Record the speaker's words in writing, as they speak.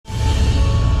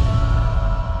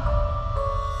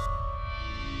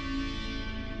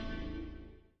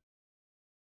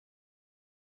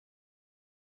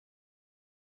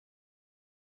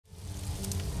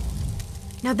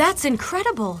Now that's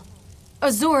incredible!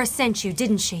 Azura sent you,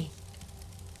 didn't she?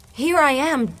 Here I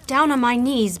am, down on my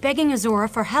knees, begging Azura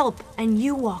for help, and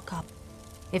you walk up.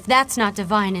 If that's not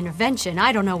divine intervention,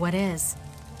 I don't know what is.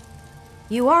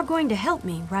 You are going to help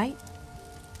me, right?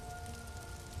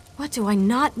 What do I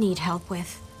not need help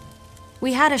with?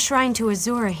 We had a shrine to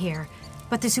Azura here,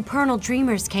 but the Supernal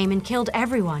Dreamers came and killed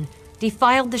everyone,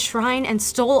 defiled the shrine, and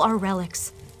stole our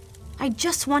relics. I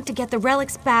just want to get the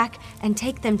relics back and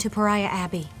take them to Pariah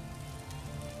Abbey.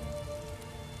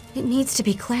 It needs to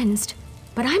be cleansed,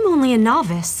 but I'm only a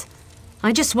novice.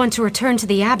 I just want to return to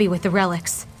the Abbey with the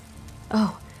relics.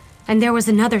 Oh, and there was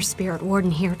another Spirit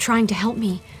Warden here trying to help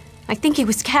me. I think he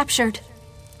was captured.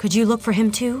 Could you look for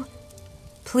him too?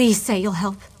 Please say you'll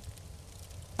help.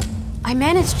 I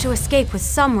managed to escape with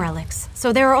some relics,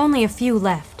 so there are only a few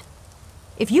left.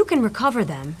 If you can recover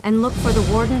them and look for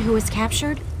the Warden who was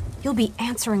captured, you'll be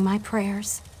answering my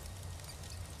prayers.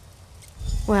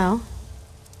 Well,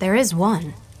 there is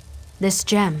one. This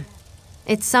gem.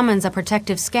 It summons a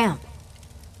protective scamp.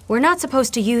 We're not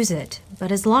supposed to use it,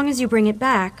 but as long as you bring it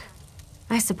back,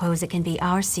 I suppose it can be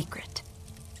our secret.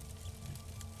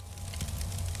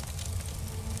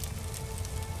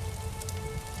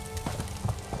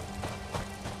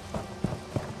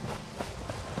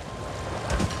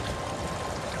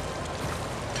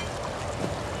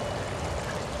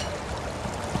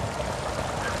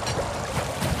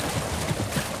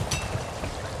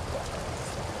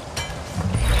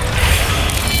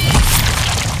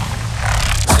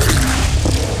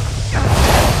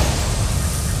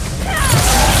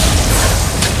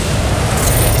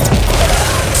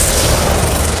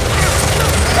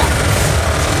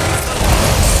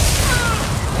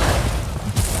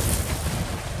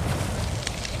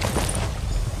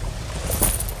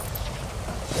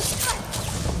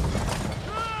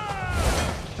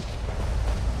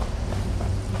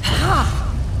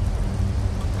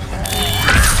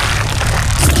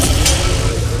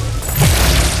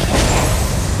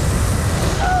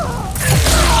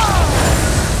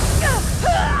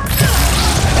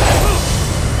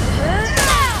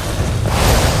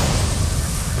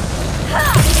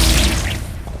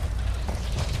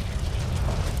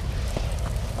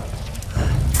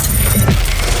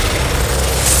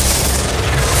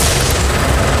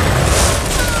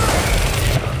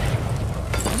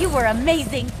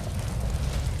 Amazing!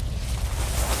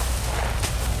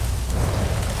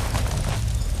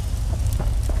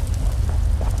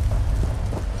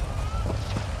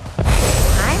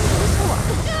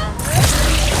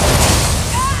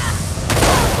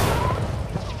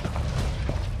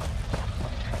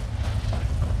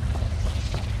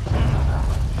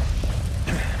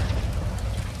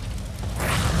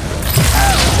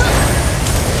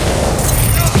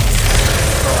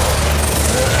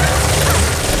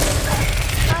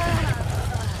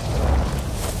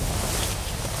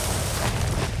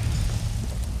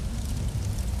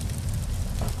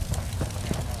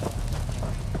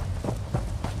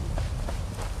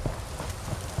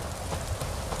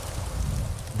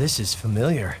 This is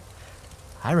familiar.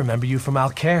 I remember you from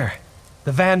Alcaire,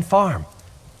 the Van Farm.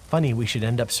 Funny we should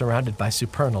end up surrounded by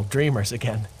Supernal Dreamers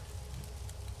again.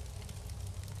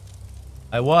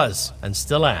 I was, and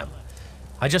still am.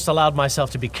 I just allowed myself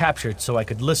to be captured so I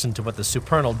could listen to what the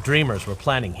Supernal Dreamers were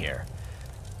planning here.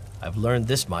 I've learned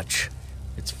this much.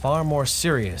 It's far more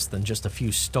serious than just a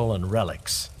few stolen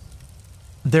relics.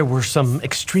 There were some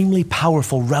extremely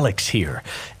powerful relics here,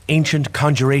 ancient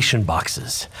conjuration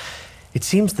boxes. It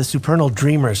seems the Supernal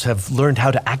Dreamers have learned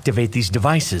how to activate these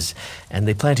devices, and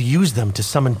they plan to use them to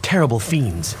summon terrible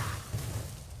fiends.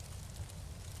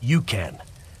 You can.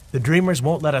 The Dreamers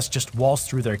won't let us just waltz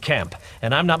through their camp,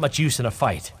 and I'm not much use in a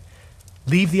fight.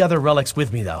 Leave the other relics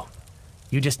with me, though.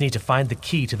 You just need to find the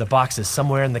key to the boxes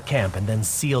somewhere in the camp and then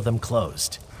seal them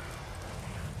closed.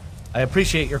 I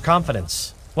appreciate your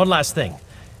confidence. One last thing.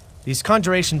 These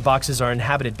conjuration boxes are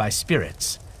inhabited by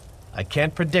spirits. I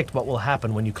can't predict what will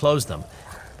happen when you close them,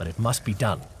 but it must be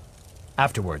done.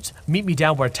 Afterwards, meet me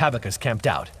down where Tabakah's camped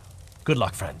out. Good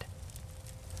luck, friend.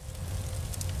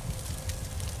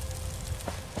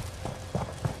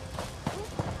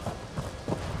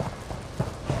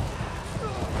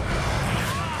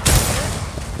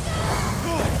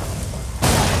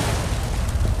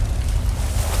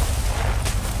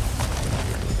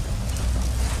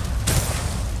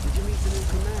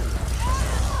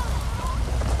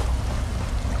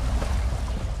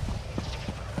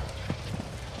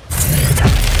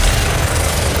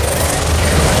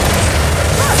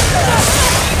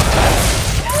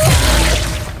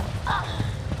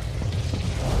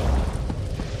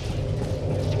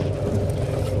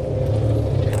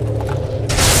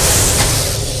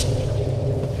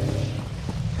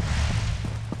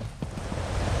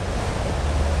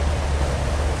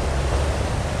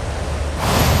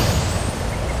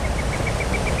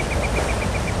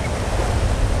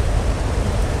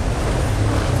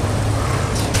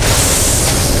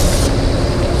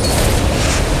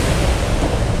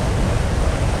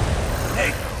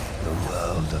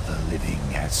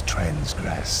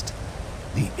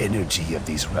 energy of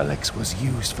these relics was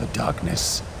used for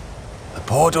darkness. The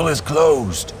portal is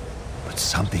closed, but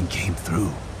something came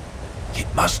through. It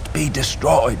must be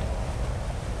destroyed.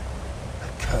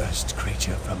 A cursed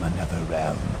creature from another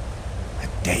realm. A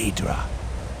Daedra.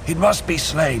 It must be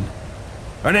slain.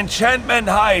 An enchantment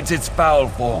hides its foul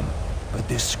form, but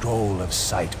this scroll of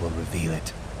sight will reveal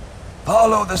it.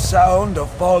 Follow the sound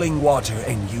of falling water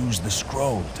and use the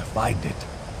scroll to find it.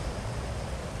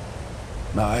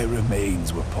 My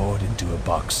remains were poured into a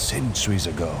box centuries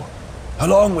ago,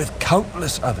 along with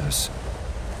countless others.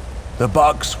 The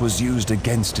box was used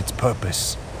against its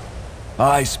purpose.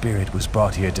 My spirit was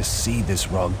brought here to see this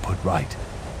wrong put right.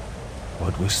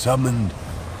 What was summoned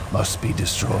must be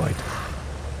destroyed.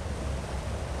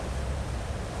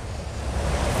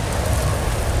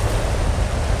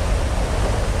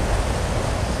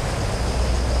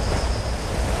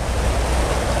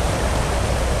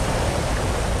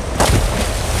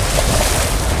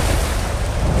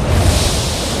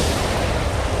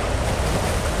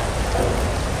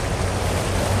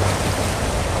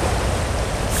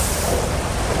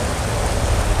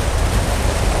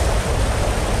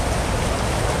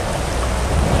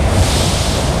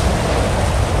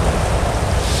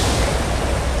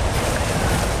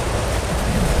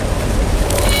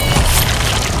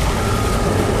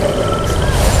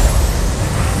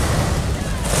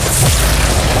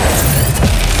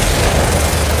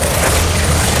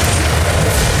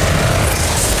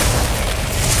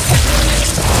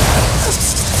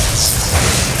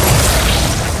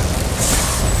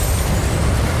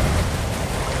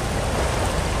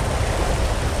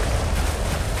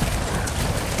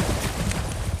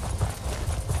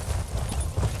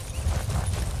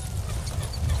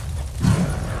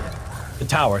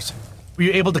 Towers. Were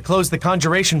you able to close the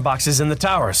conjuration boxes in the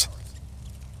towers?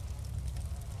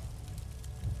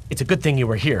 It's a good thing you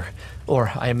were here,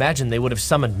 or I imagine they would have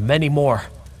summoned many more.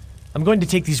 I'm going to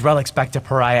take these relics back to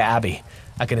Pariah Abbey.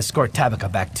 I can escort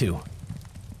Tabakah back too.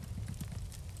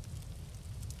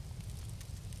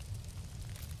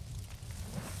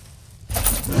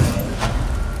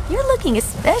 You're looking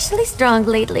especially strong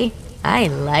lately. I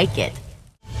like it.